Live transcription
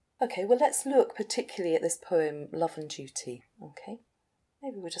Okay, well, let's look particularly at this poem, Love and Duty, okay?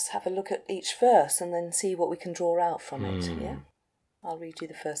 Maybe we'll just have a look at each verse and then see what we can draw out from it, yeah? I'll read you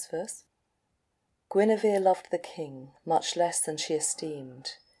the first verse. Guinevere loved the king much less than she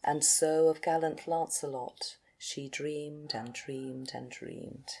esteemed, and so of gallant Lancelot she dreamed and dreamed and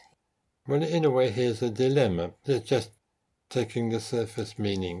dreamed. Well, in a way, here's a dilemma. It's just taking the surface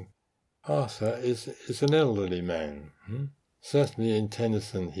meaning. Arthur is an elderly man. Certainly in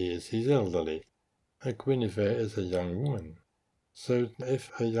Tennyson he's elderly. And Guinevere is a young woman. So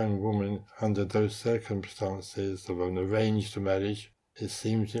if a young woman, under those circumstances of an arranged marriage, it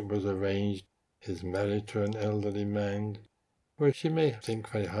seems it was arranged, is married to an elderly man, well, she may think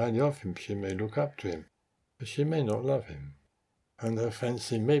very highly of him, she may look up to him, but she may not love him. And her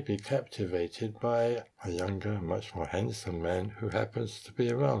fancy may be captivated by a younger, much more handsome man who happens to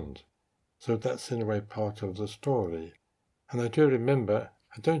be around. So that's in a way part of the story. And I do remember,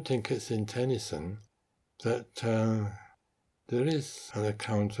 I don't think it's in Tennyson, that there is an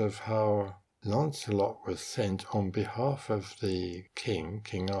account of how Lancelot was sent on behalf of the king,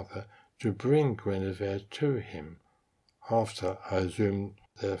 King Arthur, to bring Guinevere to him, after, I assume,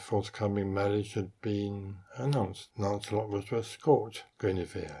 their forthcoming marriage had been announced. Lancelot was to escort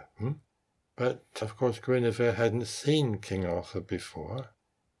Guinevere. But, of course, Guinevere hadn't seen King Arthur before,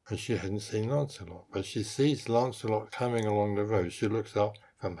 and she hadn't seen Lancelot. But she sees Lancelot coming along the road. She looks up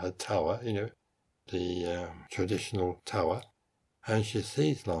from her tower, the traditional tower, and she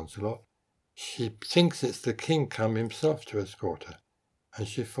sees Lancelot. She thinks it's the king come himself to escort her, and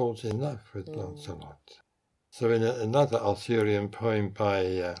she falls in love with Lancelot. So in another Arthurian poem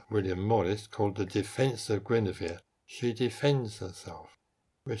by William Morris called The Defence of Guinevere, she defends herself,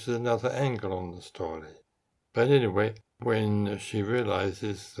 which is another angle on the story. But anyway, when she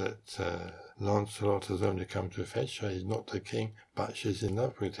realizes that Lancelot has only come to fetch her, he's not the king, but she's in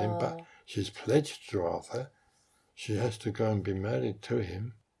love with him, but she's pledged to Arthur, she has to go and be married to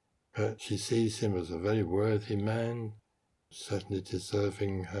him, but she sees him as a very worthy man, certainly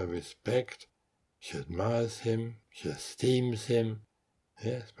deserving her respect. She admires him, she esteems him,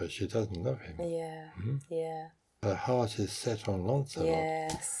 yes, but she doesn't love him. Yeah. Her heart is set on Lancelot.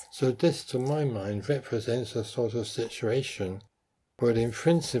 Yes. So this, to my mind, represents a sort of situation where in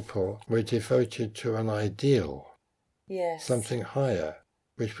principle we're devoted to an ideal, something higher,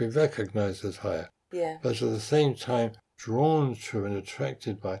 which we recognize as higher, but at the same time drawn to and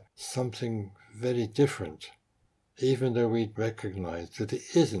attracted by something very different, even though we recognize that it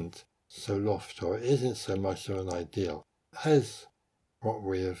isn't so lofty or isn't so much of an ideal as what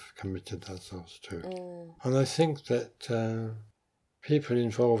we have committed ourselves to. And I think that people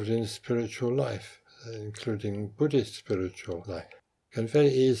involved in spiritual life, including Buddhist spiritual life, can very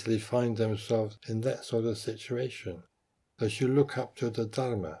easily find themselves in that sort of situation. That you look up to the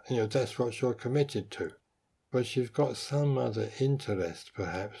Dharma, that's what you're committed to. But you've got some other interest,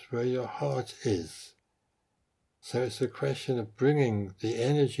 perhaps, where your heart is. So it's a question of bringing the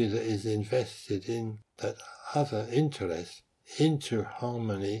energy that is invested in that other interest into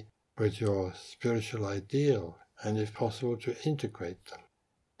harmony with your spiritual ideal, and if possible to integrate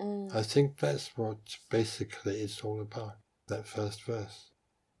them. I think that's what basically it's all about, that first verse.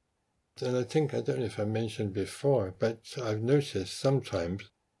 And I don't know if I mentioned before, but I've noticed sometimes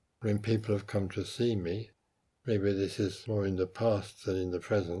when people have come to see me, maybe this is more in the past than in the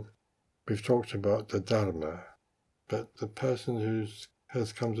present, we've talked about the Dharma, but the person who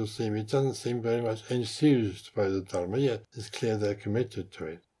has come to see me doesn't seem very much enthused by the Dharma, yet it's clear they're committed to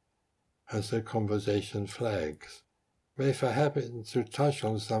it. And so conversation flags. But if I happen to touch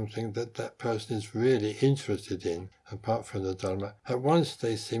on something that that person is really interested in, apart from the Dharma, at once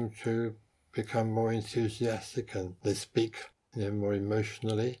they seem to become more enthusiastic and they speak more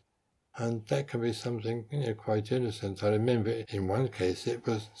emotionally. And that can be something quite innocent. I remember in one case it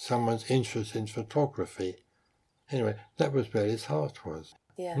was someone's interest in photography. Anyway, that was where his heart was.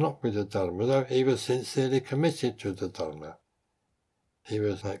 Not with the Dharma, though he was sincerely committed to the Dharma. He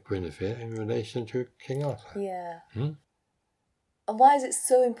was like Guinevere in relation to King Arthur. And why is it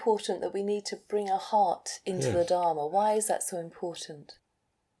so important that we need to bring our heart into the Dharma? Why is that so important?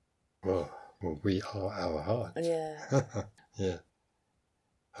 Well, we are our heart. Yeah.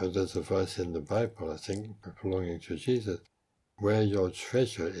 Oh, there's a verse in the Bible, I think, belonging to Jesus. Where your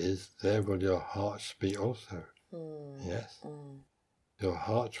treasure is, there will your heart be also. Yes. Your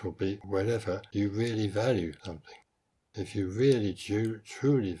heart will be wherever you really value something. If you really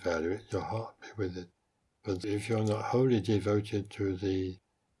truly value it, your heart will be with it. But if you're not wholly devoted to the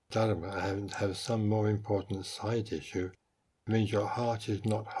Dharma and have some more important side issue, it means your heart is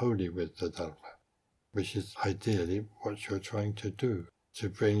not wholly with the Dharma, which is ideally what you're trying to do. to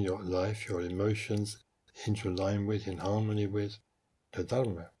bring your life, your emotions, into line with, in harmony with the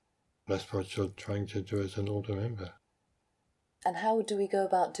Dharma. That's what you're trying to do as an order member. And how do we go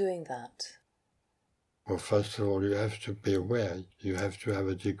about doing that? Well, first of all, you have to be aware. You have to have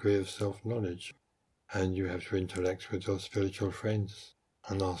a degree of self-knowledge. And you have to interact with your spiritual friends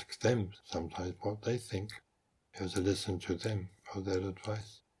and ask them sometimes what they think. You have to listen to them for their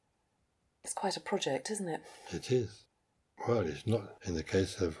advice. It's quite a project, isn't it? It is. Well, it's not, in the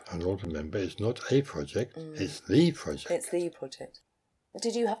case of an order member, it's not a project, it's the project. It's the project.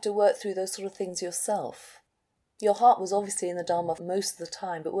 Did you have to work through those sort of things yourself? Your heart was obviously in the Dharma most of the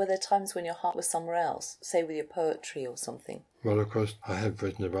time, but were there times when your heart was somewhere else, say with your poetry or something? Well, of course, I have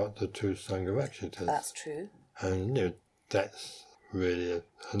written about the two Sangharakshita. That's true. And, that's really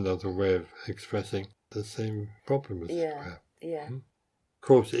another way of expressing the same problem as well. Yeah. Of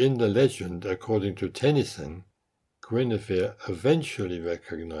course, in the legend, according to Tennyson, Guinevere eventually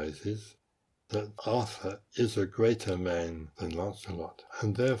recognizes that Arthur is a greater man than Lancelot,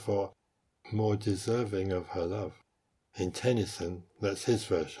 and therefore more deserving of her love. In Tennyson, that's his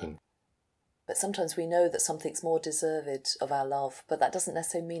version. But sometimes we know that something's more deserved of our love, but that doesn't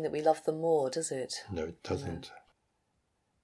necessarily mean that we love them more, does it? No, it doesn't.